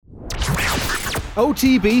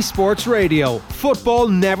OTB Sports Radio. Football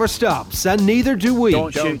never stops, and neither do we.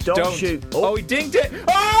 Don't shoot. Oh, he dinked it.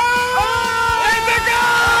 Oh! It's a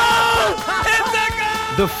goal! It's a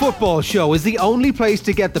goal! The Football Show is the only place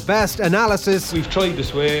to get the best analysis. We've tried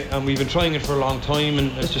this way, and we've been trying it for a long time,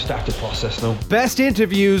 and it's just active process now. Best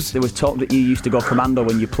interviews. There was talk that you used to go commando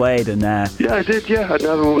when you played, and Yeah, I did, I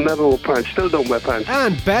never wore pants, still don't wear pants.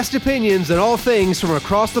 And best opinions on all things from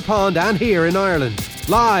across the pond and here in Ireland.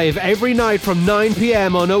 Live every night from 9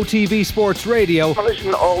 p.m. on OTB Sports Radio. I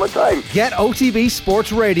listen all the time. Get OTB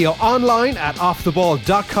Sports Radio online at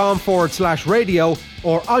offtheball.com/radio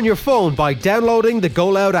or on your phone by downloading the Go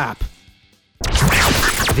Loud app.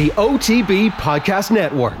 The OTB Podcast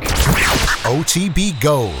Network. OTB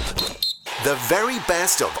Gold. The very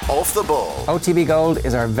best of Off the Ball. OTB Gold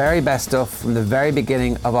is our very best stuff from the very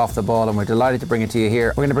beginning of Off the Ball, and we're delighted to bring it to you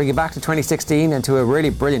here. We're going to bring you back to 2016 and to a really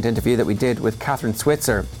brilliant interview that we did with Katherine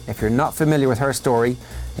Switzer. If you're not familiar with her story,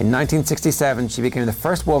 in 1967 she became the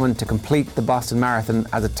first woman to complete the Boston Marathon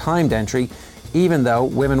as a timed entry, even though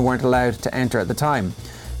women weren't allowed to enter at the time.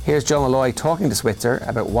 Here's Joe Malloy talking to Switzer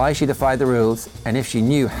about why she defied the rules and if she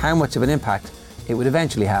knew how much of an impact it would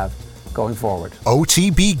eventually have going forward.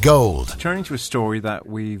 OTB Gold. Turning to a story that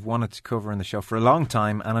we've wanted to cover in the show for a long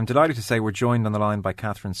time, and I'm delighted to say we're joined on the line by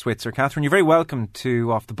Katherine Switzer. Katherine, you're very welcome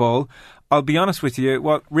to Off the Ball. I'll be honest with you,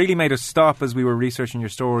 what really made us stop as we were researching your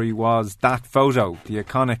story was that photo, the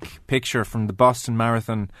iconic picture from the Boston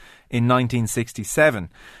Marathon in 1967.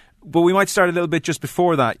 But we might start a little bit just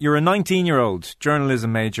before that. You're a 19-year-old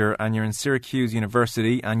journalism major and you're in Syracuse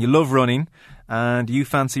University and you love running and you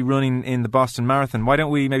fancy running in the Boston Marathon. Why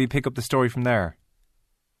don't we maybe pick up the story from there?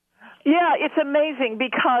 Yeah, it's amazing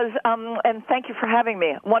because, and thank you for having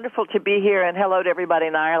me. Wonderful to be here, and hello to everybody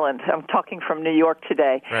in Ireland. I'm talking from New York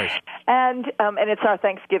today. Right. And it's our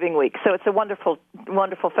Thanksgiving week, so it's a wonderful,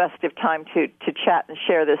 wonderful festive time to chat and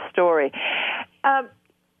share this story.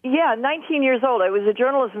 19 years old. I was a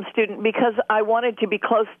journalism student because I wanted to be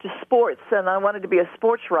close to sports, and I wanted to be a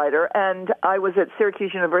sports writer, and I was at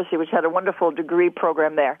Syracuse University, which had a wonderful degree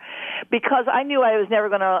program there, because I knew I was never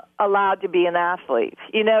going to allowed to be an athlete.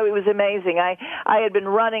 You know, it was amazing. I had been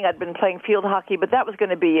running, I'd been playing field hockey, but that was going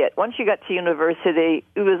to be it. Once you got to university,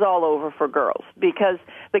 it was all over for girls, because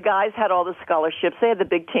the guys had all the scholarships, they had the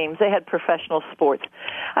big teams, they had professional sports.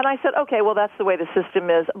 And I said, okay, well, that's the way the system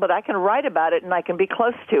is, but I can write about it and I can be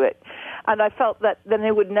close to it. And I felt that then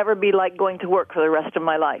it would never be like going to work for the rest of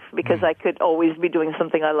my life, because I could always be doing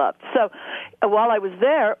something I loved. So while I was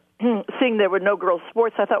there, seeing there were no girls'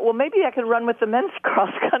 sports, I thought, well, maybe I could run with the men's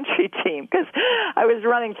cross-country team, because I was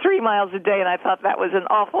running 3 miles a day, and I thought that was an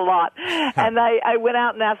awful lot. And I went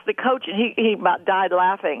out and asked the coach, and he about died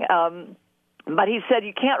laughing. But he said,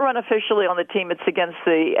 you can't run officially on the team. It's against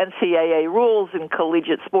the NCAA rules in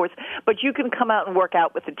collegiate sports. But you can come out and work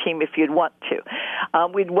out with the team if you'd want to.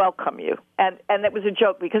 We'd welcome you. And it was a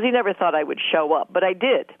joke because he never thought I would show up. But I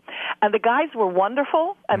did. And the guys were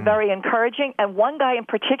wonderful and very encouraging. And one guy in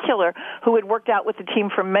particular who had worked out with the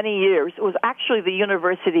team for many years was actually the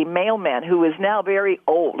university mailman, who is now very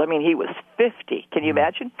old. I mean, he was 50. Can you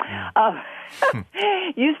imagine?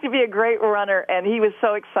 Used to be a great runner, and he was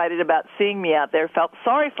so excited about seeing me out there, felt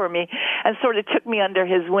sorry for me, and sort of took me under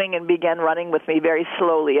his wing and began running with me very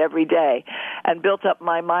slowly every day and built up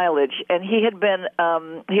my mileage. And he had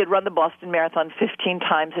run the Boston Marathon 15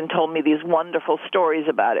 times and told me these wonderful stories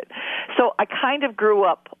about it. So I kind of grew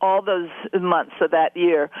up all those months of that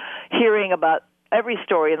year hearing about every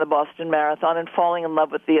story in the Boston Marathon and falling in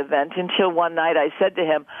love with the event, until one night I said to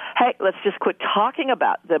him, hey, let's just quit talking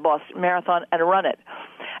about the Boston Marathon and run it.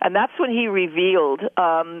 And that's when he revealed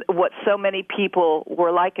what so many people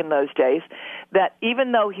were like in those days, that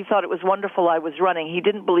even though he thought it was wonderful I was running, he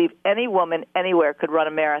didn't believe any woman anywhere could run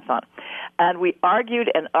a marathon. And we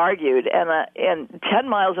argued, and 10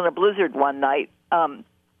 miles in a blizzard one night,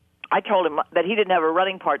 I told him that he didn't have a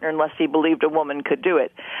running partner unless he believed a woman could do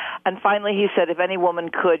it. And finally he said, if any woman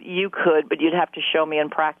could, you could, but you'd have to show me in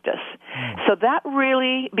practice. So that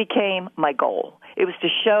really became my goal. It was to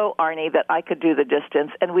show Arnie that I could do the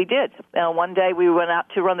distance, and we did. One day we went out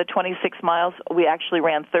to run the 26 miles. We actually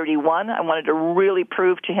ran 31. I wanted to really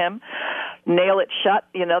prove to him, nail it shut,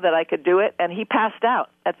 that I could do it, and he passed out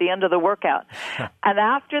at the end of the workout. And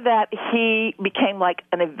after that, he became like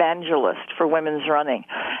an evangelist for women's running.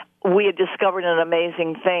 We had discovered an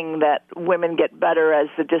amazing thing, that women get better as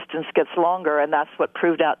the distance gets longer, and that's what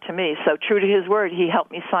proved out to me. So true to his word, he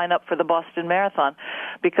helped me sign up for the Boston Marathon,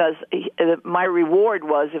 because my reward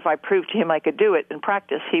was, if I proved to him I could do it in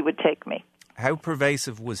practice, he would take me. How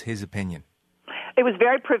pervasive was his opinion? It was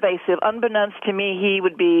very pervasive. Unbeknownst to me, he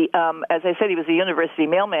would be, as I said, he was a university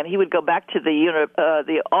mailman. He would go back to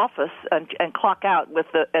the office and clock out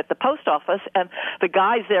at the post office, and the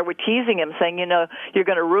guys there were teasing him, saying, you're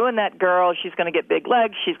going to ruin that girl. She's going to get big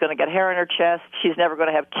legs. She's going to get hair in her chest. She's never going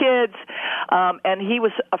to have kids. And he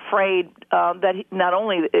was afraid that not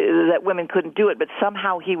only that women couldn't do it, but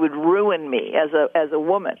somehow he would ruin me as a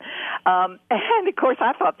woman. And of course,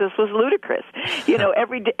 I thought this was ludicrous.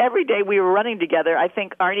 Every day we were running together, I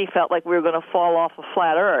think Arnie felt like we were going to fall off a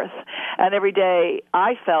flat earth. And every day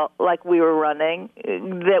I felt like we were running,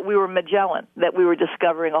 that we were Magellan, that we were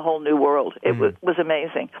discovering a whole new world. It was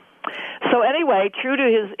amazing. So anyway, true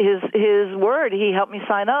to his word, he helped me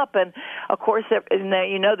sign up. And, of course,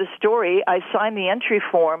 you know the story. I signed the entry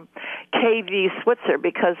form, KV Switzer,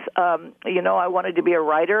 because, I wanted to be a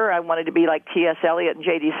writer. I wanted to be like T.S. Eliot and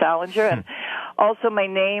J.D. Salinger. And also my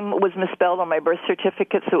name was misspelled on my birth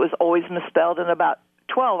certificate, so it was always misspelled. And about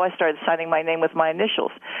 12, I started signing my name with my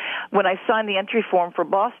initials. When I signed the entry form for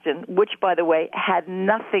Boston, which, by the way, had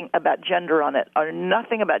nothing about gender on it, or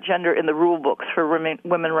nothing about gender in the rule books for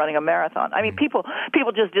women running a marathon. I mean, people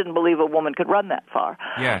just didn't believe a woman could run that far.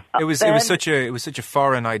 Yeah, it was such a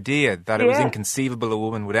foreign idea that it was inconceivable a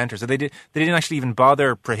woman would enter. So they didn't actually even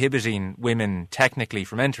bother prohibiting women technically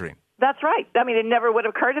from entering. That's right. I mean, it never would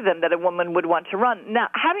have occurred to them that a woman would want to run. Now,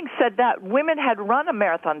 having said that, women had run a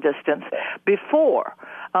marathon distance before,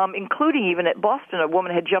 including even at Boston. A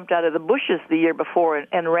woman had jumped out of the bushes the year before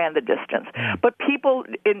and ran the distance. But people,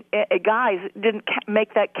 guys, didn't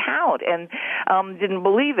make that count and didn't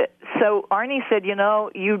believe it. So Arnie said,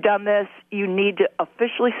 you've done this. You need to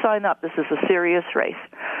officially sign up. This is a serious race.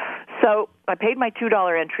 So I paid my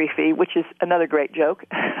 $2 entry fee, which is another great joke,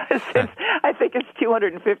 since I think it's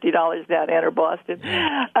 $250 now to enter Boston.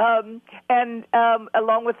 And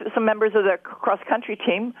along with some members of the cross-country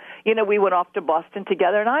team, we went off to Boston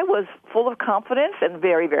together, and I was full of confidence and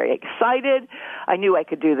very, very excited. I knew I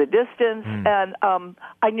could do the distance, and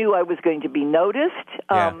I knew I was going to be noticed.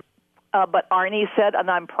 But Arnie said, and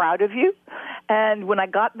I'm proud of you. And when I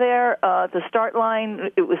got there, the start line,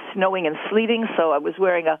 it was snowing and sleeting, so I was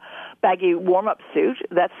wearing a baggy warm-up suit.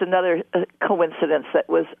 That's another coincidence that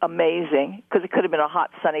was amazing, because it could have been a hot,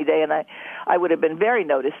 sunny day, and I would have been very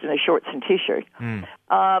noticed in a shorts and T-shirt.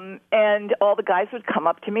 And all the guys would come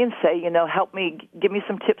up to me and say, help me, give me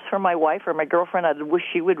some tips for my wife or my girlfriend. I wish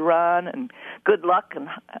she would run, and good luck, and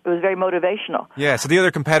it was very motivational. Yeah, so the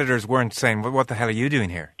other competitors weren't saying, what the hell are you doing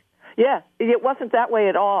here? Yeah, it wasn't that way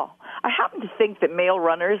at all. I happen to think that male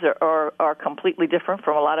runners are completely different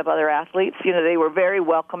from a lot of other athletes. They were very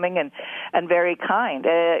welcoming and very kind.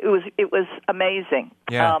 It was amazing.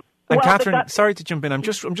 Yeah. And Katherine, sorry to jump in. I'm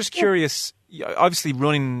just curious. Obviously,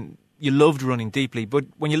 running, you loved running deeply, but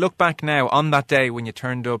when you look back now on that day when you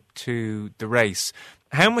turned up to the race,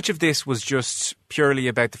 how much of this was just purely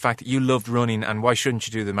about the fact that you loved running and why shouldn't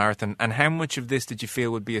you do the marathon? And how much of this did you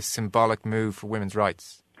feel would be a symbolic move for women's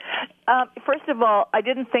rights? First of all, I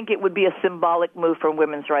didn't think it would be a symbolic move for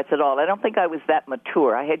women's rights at all. I don't think I was that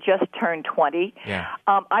mature. I had just turned 20. Yeah.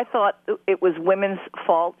 I thought it was women's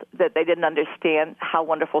fault that they didn't understand how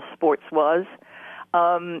wonderful sports was,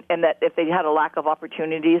 and that if they had a lack of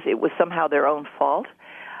opportunities, it was somehow their own fault.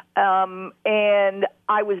 And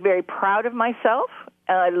I was very proud of myself,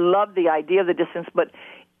 and I loved the idea of the distance, but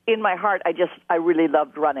in my heart, I really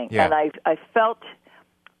loved running. Yeah. And I felt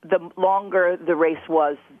the longer the race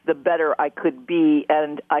was, the better I could be,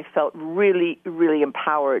 and I felt really, really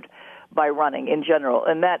empowered by running in general.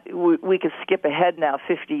 And that we could skip ahead now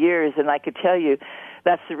 50 years, and I could tell you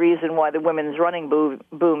that's the reason why the women's running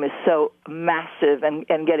boom is so massive and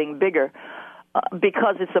getting bigger,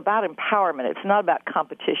 because it's about empowerment. It's not about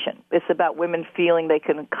competition. It's about women feeling they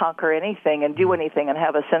can conquer anything and do anything and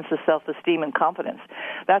have a sense of self-esteem and confidence.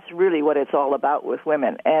 That's really what it's all about with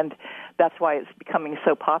women, and that's why it's becoming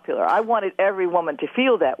so popular. I wanted every woman to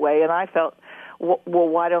feel that way, and I felt, well,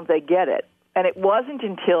 why don't they get it? And it wasn't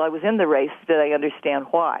until I was in the race that I understand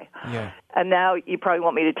why. Yeah. And now you probably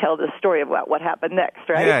want me to tell the story about what happened next,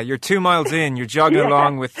 right? Yeah, you're 2 miles in, you're jogging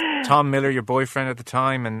along with Tom Miller, your boyfriend at the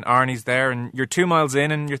time, and Arnie's there, and you're 2 miles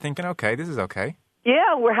in, and you're thinking, okay, this is okay.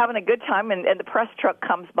 Yeah, we're having a good time, and the press truck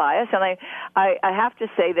comes by us, and I have to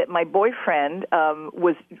say that my boyfriend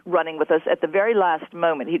was running with us at the very last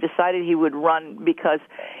moment. He decided he would run because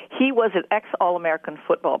he was an ex-All-American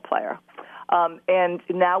football player, and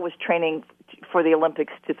now was training for the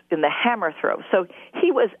Olympics in the hammer throw. So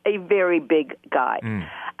he was a very big guy,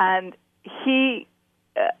 and he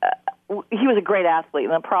was a great athlete.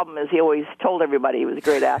 And the problem is he always told everybody he was a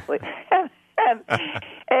great athlete.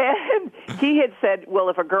 And he had said, well,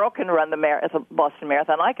 if a girl can run the Boston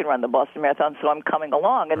Marathon, I can run the Boston Marathon, so I'm coming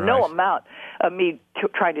along. And no amount of me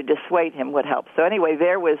trying to dissuade him would help. So anyway,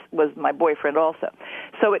 there was my boyfriend also.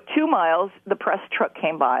 So at 2 miles, the press truck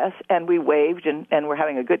came by us, and we waved, and we're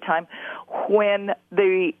having a good time. When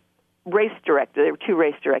the race director, there were 2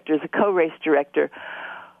 race directors, the co-race director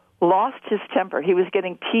lost his temper. He was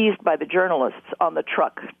getting teased by the journalists on the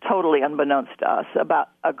truck, totally unbeknownst to us, about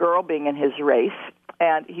a girl being in his race.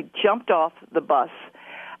 And he jumped off the bus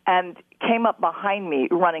and came up behind me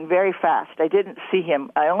running very fast. I didn't see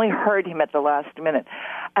him. I only heard him at the last minute.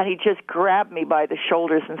 And he just grabbed me by the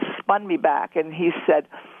shoulders and spun me back. And he said,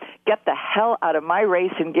 get the hell out of my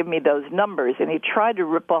race and give me those numbers. And he tried to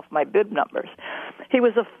rip off my bib numbers. He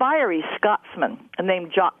was a fiery Scotsman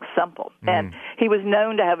named Jock Semple, and he was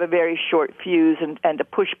known to have a very short fuse and to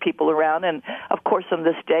push people around. And, of course, on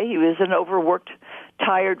this day, he was an overworked,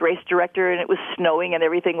 tired race director, and it was snowing, and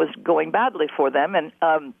everything was going badly for them. And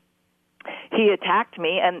he attacked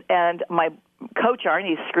me, and my coach,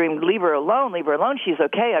 Arnie, screamed, leave her alone, she's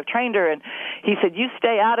okay, I've trained her. And he said, you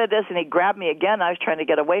stay out of this, and he grabbed me again. I was trying to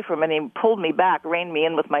get away from him, and he pulled me back, reined me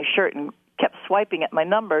in with my shirt, and kept swiping at my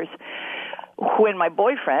numbers. When my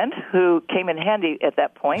boyfriend, who came in handy at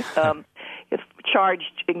that point,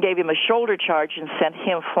 charged and gave him a shoulder charge and sent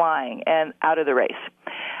him flying and out of the race.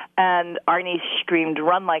 And Arnie screamed,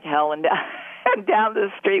 run like hell, and down the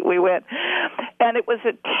street we went. And it was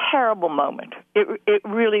a terrible moment. It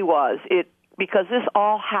really was. Because this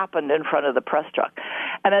all happened in front of the press truck.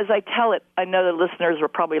 And as I tell it, I know the listeners were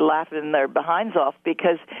probably laughing their behinds off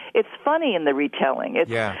because it's funny in the retelling.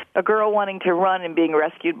 It's a girl wanting to run and being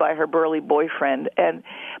rescued by her burly boyfriend.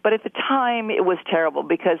 But at the time, it was terrible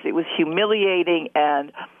because it was humiliating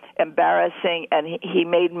and embarrassing, and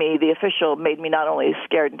the official made me not only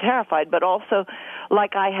scared and terrified, but also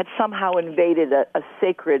like I had somehow invaded a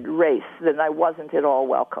sacred race, that I wasn't at all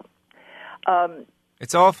welcome.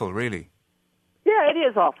 It's awful, really. Yeah, it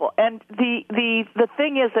is awful. And the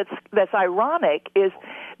thing is that's ironic is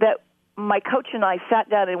that my coach and I sat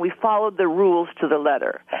down and we followed the rules to the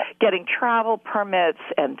letter, getting travel permits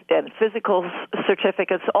and physical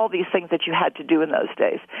certificates, all these things that you had to do in those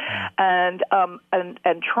days, and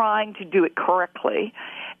trying to do it correctly,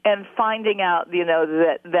 and finding out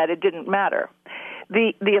that it didn't matter.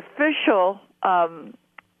 The official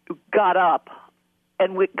got up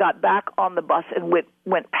and we got back on the bus and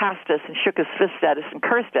went past us and shook his fist at us and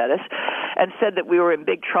cursed at us and said that we were in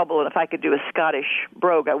big trouble, and if I could do a Scottish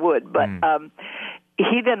brogue, I would. But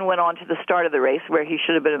he then went on to the start of the race, where he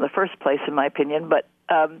should have been in the first place, in my opinion. But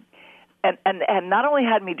and not only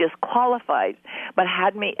had me disqualified, but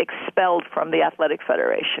had me expelled from the Athletic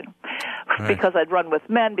Federation because I'd run with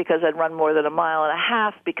men, because I'd run more than 1.5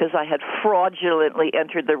 miles, because I had fraudulently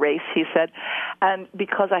entered the race, he said, and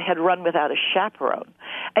because I had run without a chaperone.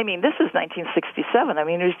 I mean, this is 1967. I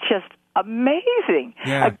mean, it was just amazing.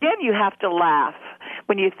 Yeah. Again, you have to laugh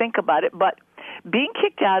when you think about it, but being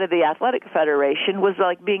kicked out of the Athletic Federation was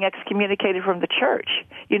like being excommunicated from the church.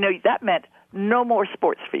 That meant no more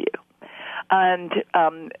sports for you. And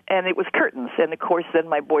it was curtains. And, of course, then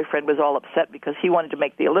my boyfriend was all upset because he wanted to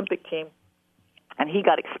make the Olympic team, and he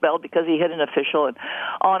got expelled because he hit an official, and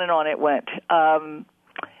on it went.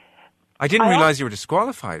 I didn't realize you were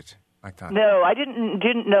disqualified like that. No, I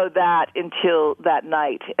didn't know that until that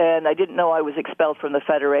night, and I didn't know I was expelled from the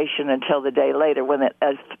Federation until the day later when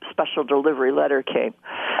a special delivery letter came.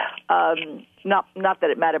 Not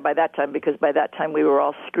that it mattered by that time, because by that time we were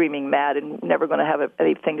all screaming mad and never going to have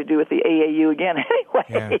anything to do with the AAU again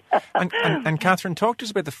anyway. Yeah. And Katherine, talk to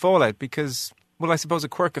us about the fallout, because, well, I suppose a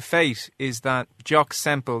quirk of fate is that Jock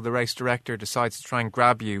Semple, the race director, decides to try and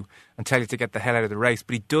grab you and tell you to get the hell out of the race,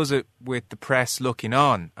 but he does it with the press looking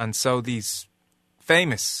on. And so these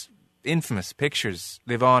infamous pictures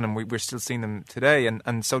live on, and we're still seeing them today.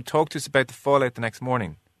 And so talk to us about the fallout the next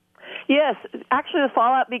morning. Yes, actually the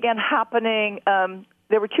fallout began happening.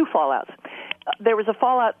 There were 2 fallouts. There was a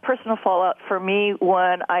personal fallout for me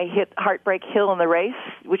when I hit Heartbreak Hill in the race,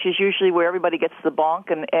 which is usually where everybody gets the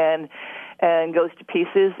bonk and goes to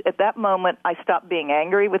pieces. At that moment, I stopped being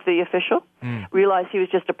angry with the official, realized he was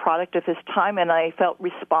just a product of his time, and I felt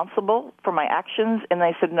responsible for my actions, and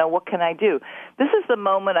I said, no, what can I do? This is the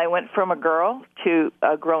moment I went from a girl to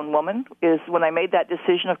a grown woman, is when I made that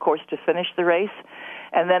decision, of course, to finish the race.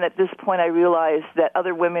 And then at this point, I realized that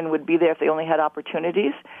other women would be there if they only had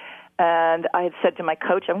opportunities. And I had said to my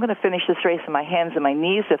coach, I'm going to finish this race on my hands and my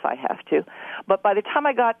knees if I have to. But by the time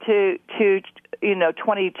I got to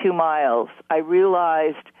 22 miles, I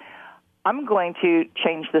realized I'm going to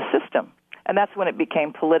change the system. And that's when it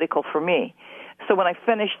became political for me. So when I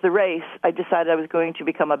finished the race, I decided I was going to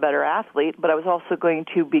become a better athlete, but I was also going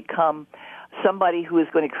to become somebody who is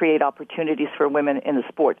going to create opportunities for women in the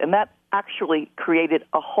sport. And that actually created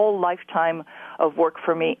a whole lifetime of work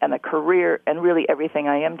for me and a career and really everything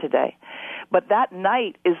I am today. But that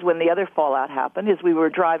night is when the other fallout happened, is we were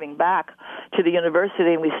driving back to the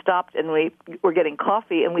university and we stopped and we were getting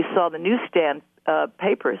coffee and we saw the newsstand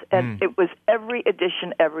papers, and it was every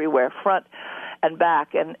edition everywhere, front and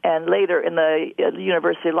back. And later in the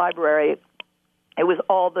university library, it was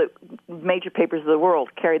all the major papers of the world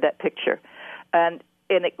carried that picture. And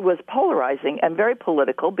it was polarizing and very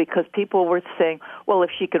political because people were saying, well, if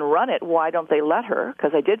she can run it, why don't they let her?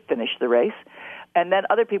 Because I did finish the race. And then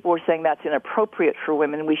other people were saying that's inappropriate for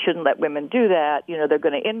women. We shouldn't let women do that. You know, they're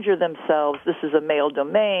going to injure themselves. This is a male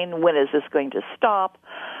domain. When is this going to stop?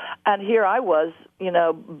 And here I was, you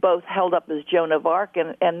know, both held up as Joan of Arc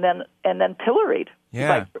and then pilloried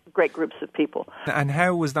by great groups of people. And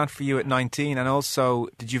how was that for you at 19? And also,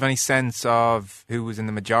 did you have any sense of who was in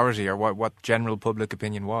the majority or what general public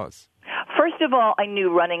opinion was? First of all, I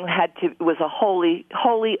knew running was a wholly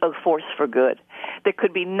a force for good. There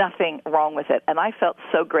could be nothing wrong with it. And I felt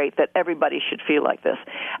so great that everybody should feel like this.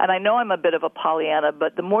 And I know I'm a bit of a Pollyanna,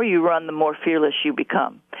 but the more you run, the more fearless you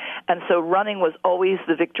become. And so running was always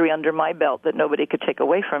the victory under my belt that nobody could take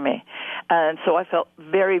away from me. And so I felt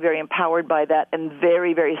very, very empowered by that and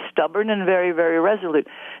very, very stubborn and very, very resolute.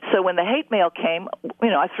 So when the hate mail came, you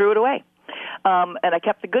know, I threw it away. And I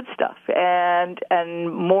kept the good stuff. And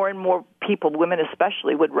more people, women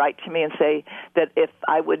especially, would write to me and say that if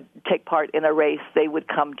I would take part in a race, they would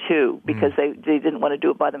come too because they didn't want to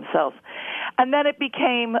do it by themselves. And then it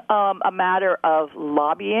became a matter of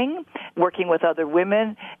lobbying, working with other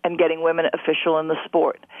women, and getting women official in the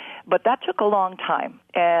sport. But that took a long time.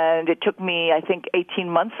 And it took me, I think, 18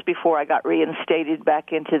 months before I got reinstated back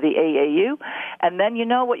into the AAU. And then, you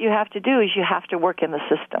know, what you have to do is you have to work in the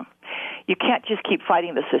system. You can't just keep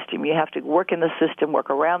fighting the system. You have to work in the system, work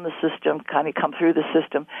around the system, kind of come through the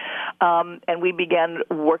system. And we began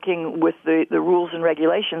working with the rules and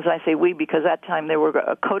regulations. I say we because at that time there were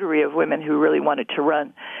a coterie of women who really wanted to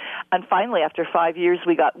run. And finally, after 5 years,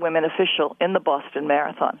 we got women official in the Boston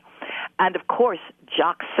Marathon. And, of course,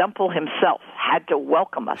 Jacques Semple himself had to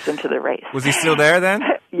welcome us into the race. Was he still there then?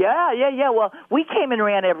 Yeah. Well, we came and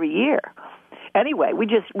ran every year. Anyway,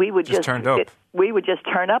 we would just turned up. We would just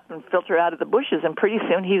turn up and filter out of the bushes, and pretty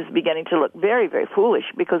soon he was beginning to look very, very foolish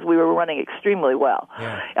because we were running extremely well.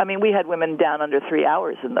 Yeah. I mean, we had women down under 3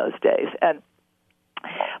 hours in those days, and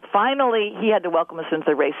finally he had to welcome us into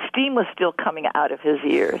the race. Steam was still coming out of his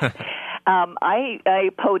ears. I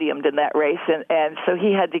podiumed in that race, and so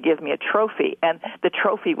he had to give me a trophy, and the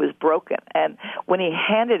trophy was broken. And when he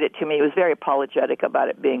handed it to me, he was very apologetic about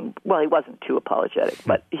it being, well, he wasn't too apologetic,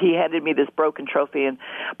 but he handed me this broken trophy and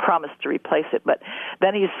promised to replace it. But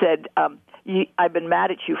then he said, I've been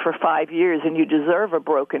mad at you for 5 years, and you deserve a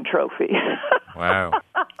broken trophy. Wow.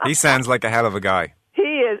 He sounds like a hell of a guy. He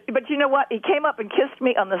is, but you know what? He came up and kissed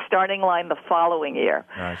me on the starting line the following year.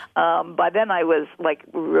 Nice. By then I was like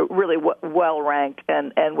really well ranked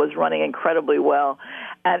and was running incredibly well.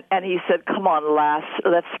 And he said, "Come on, lass,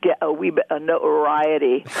 let's get a wee bit of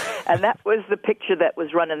notoriety." And that was the picture that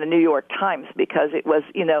was run in the New York Times because it was,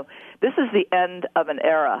 you know, this is the end of an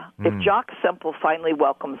era. If Jacques Semple finally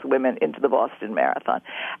welcomes women into the Boston Marathon,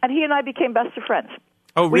 and he and I became best of friends.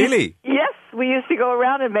 Oh, really? Yes, we used to go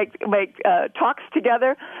around and make talks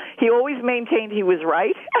together. He always maintained he was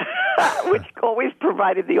right, which always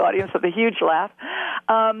provided the audience with a huge laugh.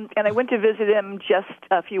 And I went to visit him just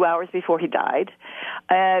a few hours before he died.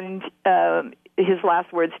 And his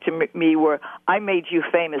last words to me were, "I made you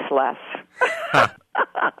famous, lass."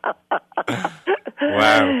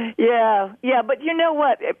 Wow. Yeah, but you know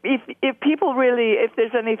what? If people really, if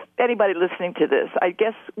there's anybody listening to this, I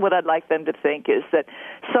guess what I'd like them to think is that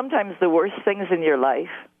sometimes the worst things in your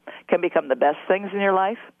life can become the best things in your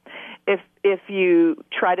life if you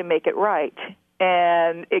try to make it right,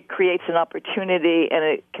 and it creates an opportunity and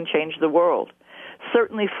it can change the world.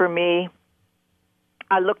 Certainly for me,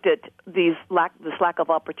 I looked at this lack of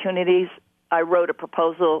opportunities. I wrote a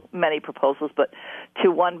proposal, many proposals, but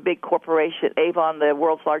to one big corporation, Avon, the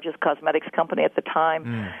world's largest cosmetics company at the time.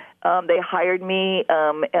 They hired me,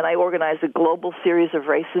 and I organized a global series of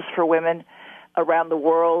races for women around the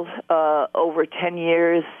world over 10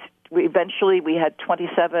 years. Eventually, we had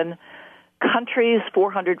 27 countries,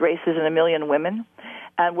 400 races, and 1 million women.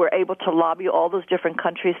 And we're able to lobby all those different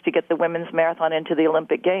countries to get the women's marathon into the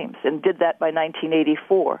Olympic Games, and did that by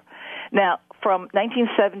 1984. Now, from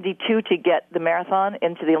 1972 to get the marathon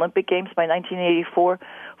into the Olympic Games by 1984,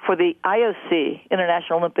 for the IOC,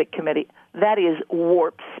 International Olympic Committee, that is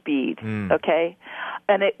warp speed, okay?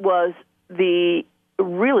 And it was the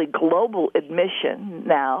really global admission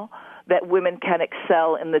now that women can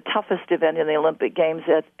excel in the toughest event in the Olympic Games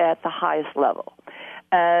at the highest level.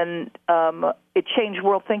 And it changed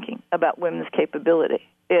world thinking about women's capability.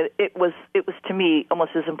 It was to me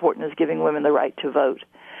almost as important as giving women the right to vote.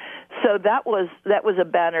 So that was a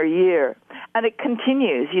banner year, and it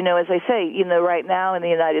continues. As I say, right now in the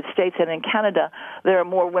United States and in Canada, there are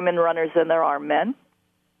more women runners than there are men.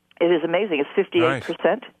 It is amazing. It's 58%.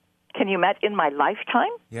 Right. Can you imagine in my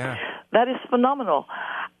lifetime? Yeah, that is phenomenal.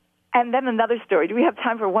 And then another story. Do we have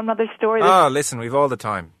time for one other story? Oh, listen, we've all the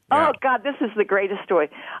time. Yeah. Oh, God, this is the greatest story.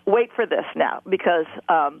 Wait for this now, because,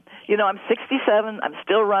 I'm 67, I'm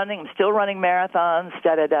still running marathons,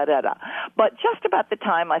 da-da-da-da-da. But just about the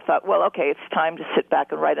time I thought, well, okay, it's time to sit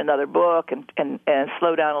back and write another book and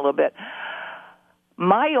slow down a little bit.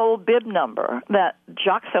 My old bib number that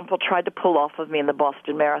Jock Semple tried to pull off of me in the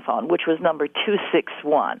Boston Marathon, which was number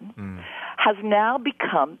 261, has now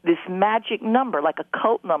become this magic number, like a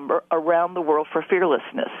cult number around the world for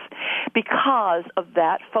fearlessness, because of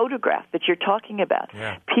that photograph that you're talking about.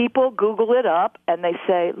 Yeah. People Google it up and they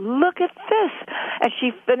say, look at this. And she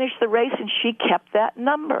finished the race and she kept that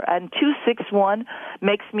number. And 261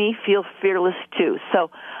 makes me feel fearless too. So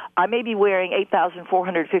I may be wearing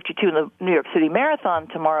 8,452 in the New York City Marathon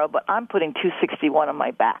tomorrow, but I'm putting 261 on my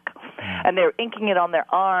back. And they're inking it on their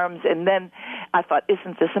arms. And then I thought,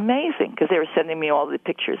 isn't this amazing? Because they were sending me all the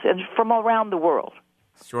pictures and from around the world.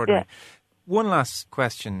 Extraordinary. Yeah. One last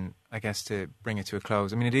question, I guess, to bring it to a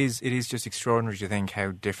close. I mean, it is just extraordinary to think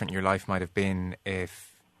how different your life might have been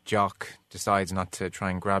if Jock decides not to try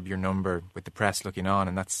and grab your number with the press looking on,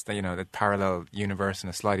 and that's, that parallel universe and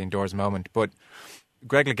a sliding doors moment. But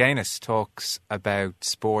Greg Louganis talks about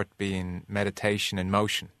sport being meditation in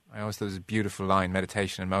motion. I always thought it was a beautiful line,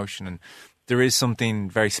 meditation in motion, and there is something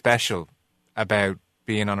very special about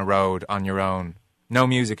being on a road on your own. No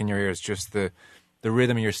music in your ears, just the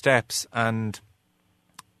rhythm of your steps. And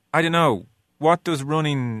I don't know, what does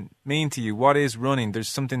running mean to you? What is running? There's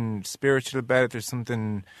something spiritual about it. There's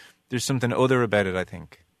something other about it, I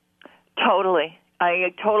think. Totally.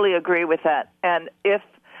 I totally agree with that. And if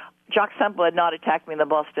Jock Semple had not attacked me in the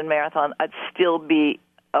Boston Marathon, I'd still be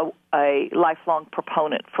a lifelong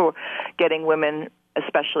proponent for getting women,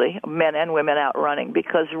 especially men and women, out running,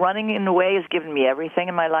 because running in a way has given me everything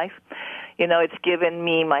in my life. It's given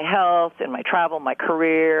me my health and my travel, my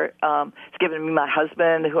career. It's given me my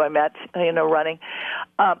husband, who I met, running.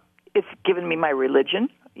 It's given me my religion,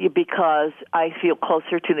 because I feel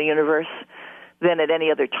closer to the universe than at any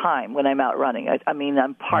other time when I'm out running. I mean,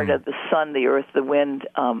 I'm part of the sun, the earth, the wind.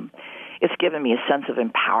 It's given me a sense of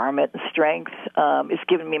empowerment and strength. It's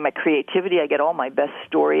given me my creativity. I get all my best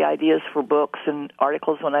story ideas for books and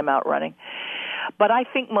articles when I'm out running. But I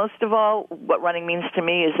think most of all, what running means to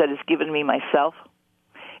me is that it's given me myself.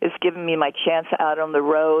 It's given me my chance out on the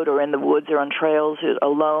road or in the woods or on trails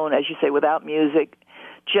alone, as you say, without music,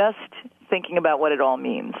 just thinking about what it all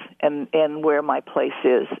means and where my place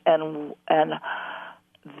is, and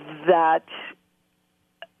that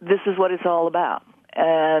this is what it's all about.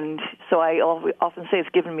 And so I often say it's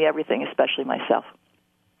given me everything, especially myself.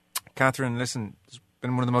 Katherine, listen, it's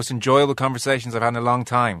been one of the most enjoyable conversations I've had in a long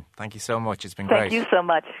time. Thank you so much. It's been great. Thank you so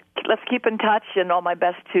much. Let's keep in touch, and all my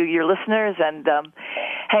best to your listeners. And,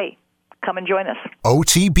 hey, come and join us.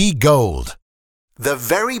 OTB Gold. The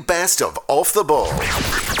very best of Off the Ball.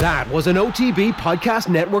 That was an OTB Podcast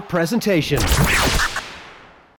Network presentation.